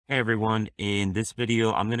Hey everyone, in this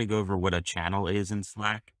video, I'm going to go over what a channel is in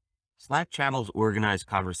Slack. Slack channels organize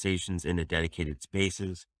conversations into dedicated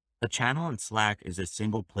spaces. A channel in Slack is a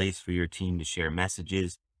single place for your team to share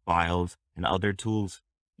messages, files, and other tools.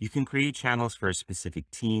 You can create channels for a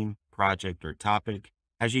specific team, project, or topic.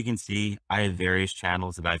 As you can see, I have various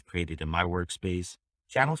channels that I've created in my workspace.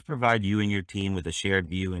 Channels provide you and your team with a shared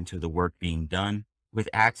view into the work being done. With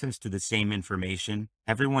access to the same information,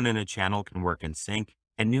 everyone in a channel can work in sync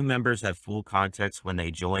and new members have full context when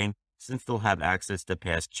they join, since they'll have access to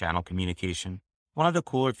past channel communication. One of the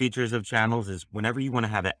cooler features of channels is whenever you want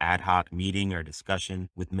to have an ad hoc meeting or discussion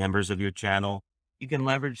with members of your channel, you can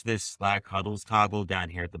leverage this Slack huddles toggle down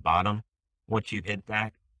here at the bottom. Once you hit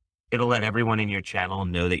that, it'll let everyone in your channel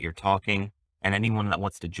know that you're talking, and anyone that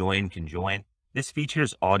wants to join can join. This feature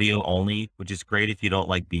is audio only, which is great if you don't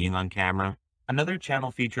like being on camera. Another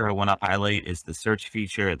channel feature I want to highlight is the search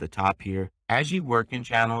feature at the top here. As you work in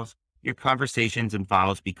channels, your conversations and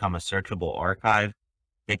files become a searchable archive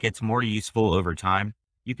that gets more useful over time.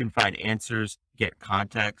 You can find answers, get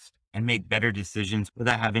context, and make better decisions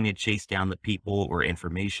without having to chase down the people or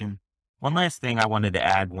information. One last thing I wanted to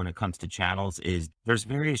add when it comes to channels is there's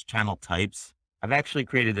various channel types. I've actually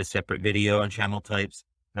created a separate video on channel types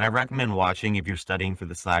that I recommend watching if you're studying for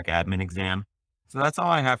the Slack admin exam. So that's all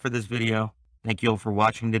I have for this video. Thank you all for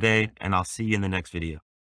watching today, and I'll see you in the next video.